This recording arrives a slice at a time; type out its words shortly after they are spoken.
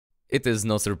It is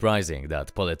not surprising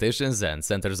that politicians and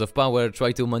centers of power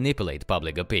try to manipulate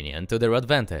public opinion to their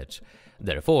advantage.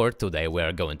 Therefore, today we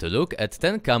are going to look at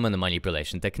 10 common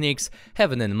manipulation techniques,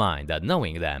 having in mind that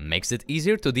knowing them makes it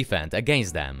easier to defend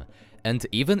against them. And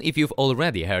even if you've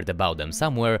already heard about them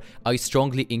somewhere, I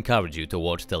strongly encourage you to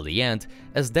watch till the end,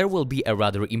 as there will be a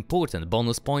rather important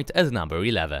bonus point at number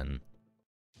 11.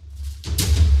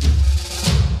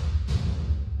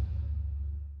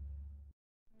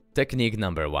 Technique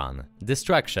number 1.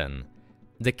 Distraction.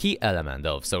 The key element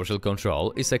of social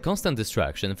control is a constant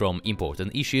distraction from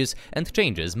important issues and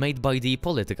changes made by the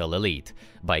political elite,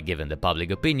 by giving the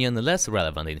public opinion less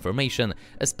relevant information,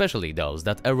 especially those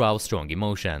that arouse strong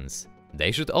emotions.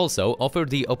 They should also offer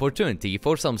the opportunity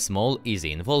for some small,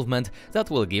 easy involvement that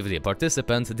will give the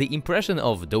participant the impression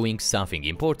of doing something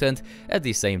important, at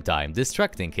the same time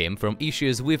distracting him from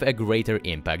issues with a greater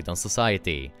impact on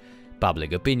society.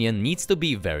 Public opinion needs to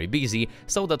be very busy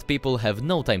so that people have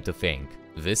no time to think.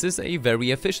 This is a very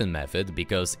efficient method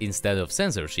because instead of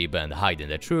censorship and hiding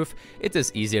the truth, it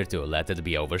is easier to let it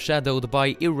be overshadowed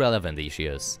by irrelevant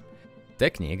issues.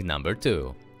 Technique number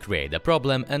 2. Create a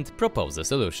problem and propose a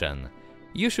solution.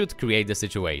 You should create a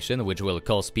situation which will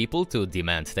cause people to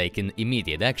demand taking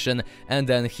immediate action and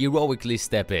then heroically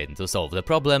step in to solve the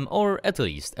problem or at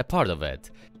least a part of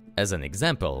it. As an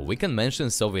example, we can mention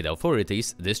Soviet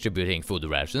authorities distributing food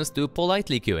rations to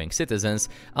politely queuing citizens,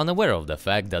 unaware of the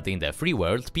fact that in the free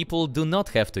world people do not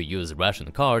have to use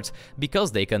ration cards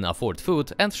because they can afford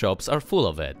food and shops are full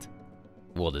of it.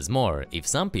 What is more, if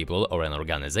some people or an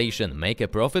organization make a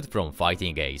profit from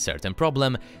fighting a certain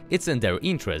problem, it's in their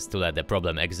interest to let the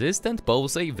problem exist and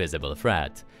pose a visible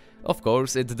threat. Of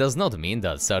course, it does not mean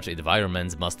that such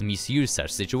environments must misuse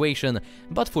such situation,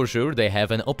 but for sure they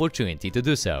have an opportunity to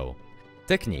do so.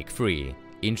 Technique 3.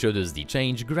 Introduce the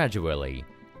change gradually.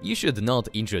 You should not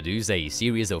introduce a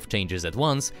series of changes at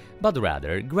once, but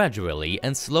rather gradually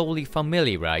and slowly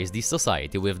familiarize the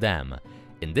society with them.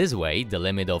 In this way, the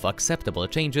limit of acceptable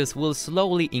changes will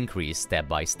slowly increase step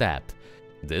by step.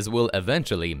 This will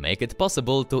eventually make it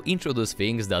possible to introduce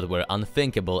things that were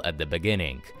unthinkable at the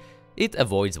beginning. It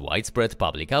avoids widespread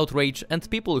public outrage, and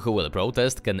people who will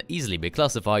protest can easily be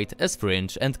classified as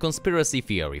fringe and conspiracy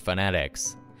theory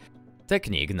fanatics.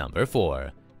 Technique number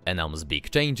 4. Announce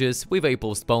big changes with a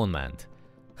postponement.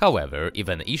 However, if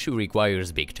an issue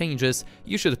requires big changes,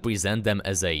 you should present them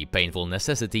as a painful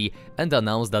necessity and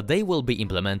announce that they will be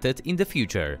implemented in the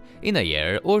future, in a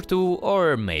year or 2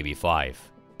 or maybe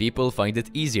 5. People find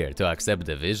it easier to accept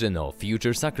the vision of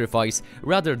future sacrifice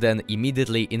rather than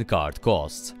immediately incurred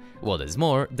costs. What is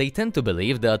more, they tend to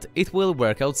believe that it will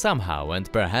work out somehow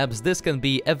and perhaps this can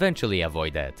be eventually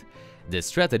avoided. This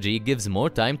strategy gives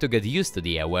more time to get used to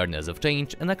the awareness of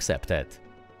change and accept it.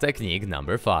 Technique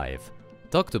number 5.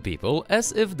 Talk to people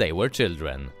as if they were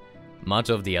children. Much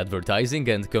of the advertising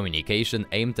and communication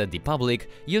aimed at the public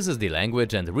uses the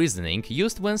language and reasoning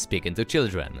used when speaking to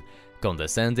children.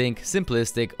 Condescending,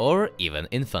 simplistic, or even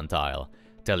infantile.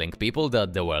 Telling people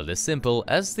that the world is simple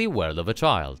as the world of a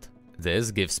child.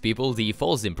 This gives people the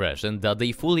false impression that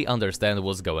they fully understand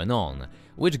what's going on,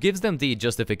 which gives them the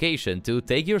justification to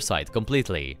take your side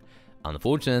completely.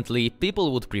 Unfortunately,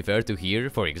 people would prefer to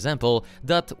hear, for example,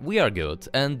 that we are good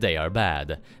and they are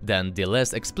bad, than the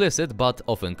less explicit but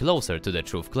often closer to the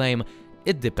truth claim,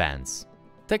 it depends.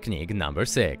 Technique number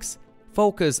 6.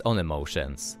 Focus on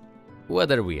emotions.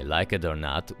 Whether we like it or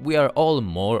not, we are all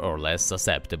more or less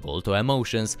susceptible to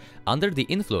emotions, under the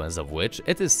influence of which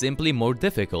it is simply more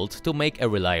difficult to make a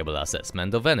reliable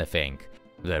assessment of anything.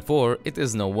 Therefore, it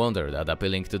is no wonder that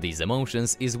appealing to these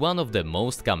emotions is one of the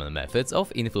most common methods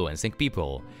of influencing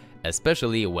people,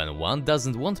 especially when one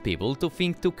doesn't want people to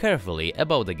think too carefully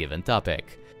about a given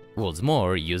topic. What's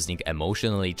more, using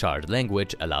emotionally charged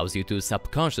language allows you to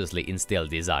subconsciously instill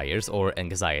desires or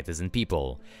anxieties in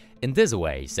people. In this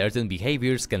way, certain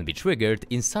behaviors can be triggered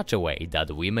in such a way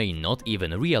that we may not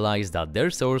even realize that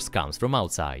their source comes from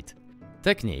outside.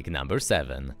 Technique number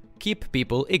 7. Keep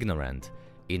people ignorant.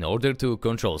 In order to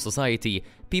control society,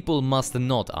 people must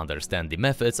not understand the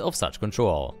methods of such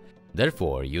control.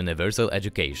 Therefore, universal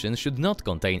education should not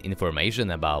contain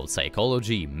information about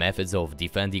psychology, methods of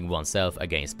defending oneself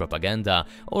against propaganda,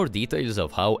 or details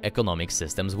of how economic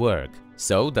systems work,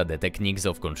 so that the techniques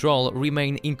of control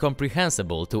remain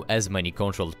incomprehensible to as many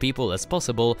controlled people as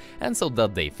possible, and so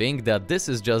that they think that this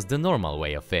is just the normal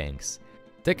way of things.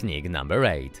 Technique number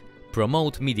 8.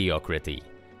 Promote mediocrity.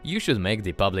 You should make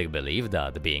the public believe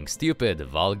that being stupid,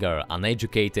 vulgar,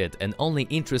 uneducated, and only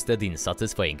interested in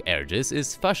satisfying urges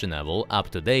is fashionable,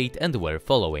 up-to-date, and worth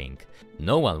following.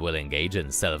 No one will engage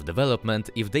in self-development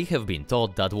if they have been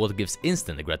taught that what gives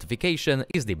instant gratification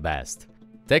is the best.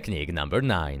 Technique number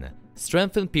 9.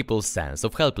 Strengthen people's sense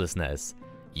of helplessness.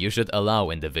 You should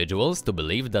allow individuals to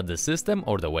believe that the system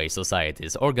or the way society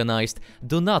is organized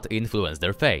do not influence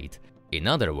their fate. In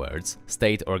other words,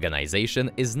 state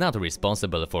organization is not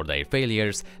responsible for their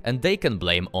failures and they can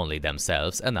blame only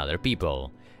themselves and other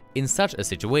people. In such a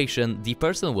situation, the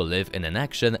person will live in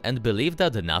inaction and believe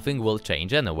that nothing will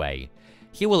change anyway.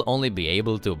 He will only be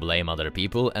able to blame other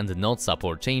people and not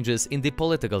support changes in the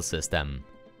political system.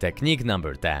 Technique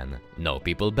number 10. Know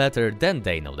people better than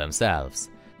they know themselves.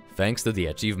 Thanks to the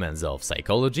achievements of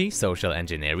psychology, social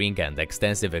engineering, and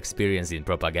extensive experience in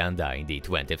propaganda in the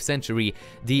 20th century,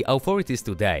 the authorities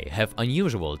today have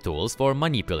unusual tools for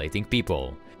manipulating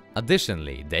people.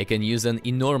 Additionally, they can use an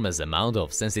enormous amount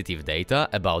of sensitive data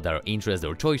about our interests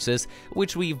or choices,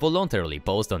 which we voluntarily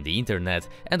post on the internet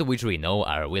and which we know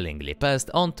are willingly passed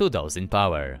on to those in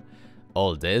power.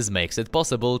 All this makes it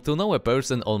possible to know a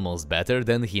person almost better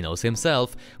than he knows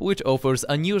himself, which offers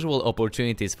unusual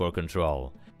opportunities for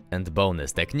control. And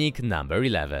bonus technique number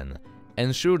 11.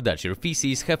 Ensure that your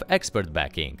theses have expert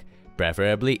backing,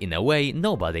 preferably in a way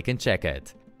nobody can check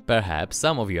it. Perhaps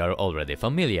some of you are already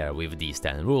familiar with these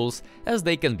 10 rules, as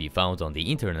they can be found on the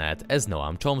internet as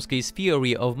Noam Chomsky's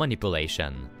theory of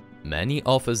manipulation. Many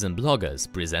authors and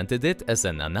bloggers presented it as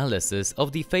an analysis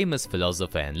of the famous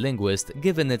philosopher and linguist,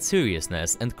 given its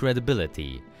seriousness and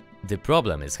credibility. The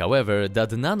problem is, however,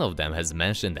 that none of them has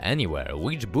mentioned anywhere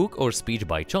which book or speech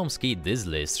by Chomsky this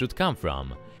list should come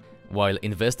from. While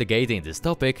investigating this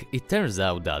topic, it turns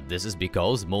out that this is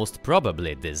because most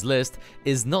probably this list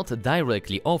is not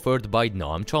directly authored by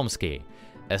Noam Chomsky,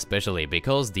 especially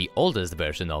because the oldest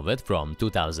version of it from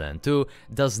 2002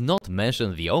 does not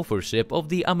mention the authorship of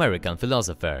the American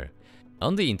philosopher.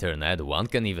 On the internet, one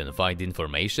can even find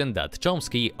information that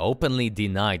Chomsky openly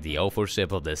denied the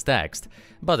authorship of this text,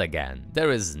 but again,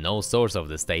 there is no source of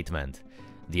the statement.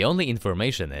 The only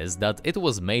information is that it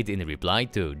was made in reply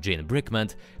to Gene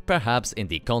Brickman, perhaps in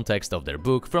the context of their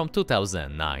book from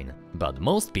 2009. But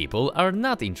most people are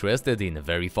not interested in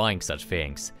verifying such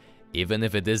things, even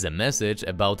if it is a message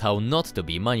about how not to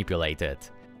be manipulated.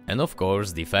 And of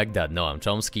course, the fact that Noam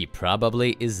Chomsky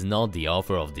probably is not the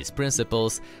author of these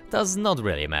principles does not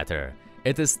really matter.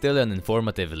 It is still an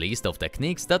informative list of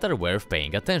techniques that are worth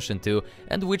paying attention to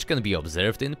and which can be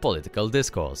observed in political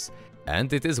discourse.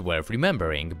 And it is worth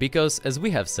remembering because, as we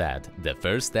have said, the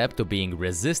first step to being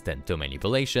resistant to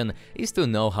manipulation is to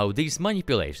know how these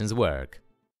manipulations work.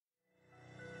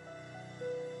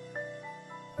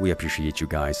 We appreciate you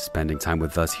guys spending time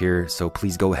with us here, so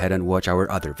please go ahead and watch our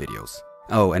other videos.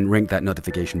 Oh, and ring that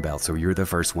notification bell so you're the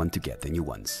first one to get the new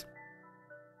ones.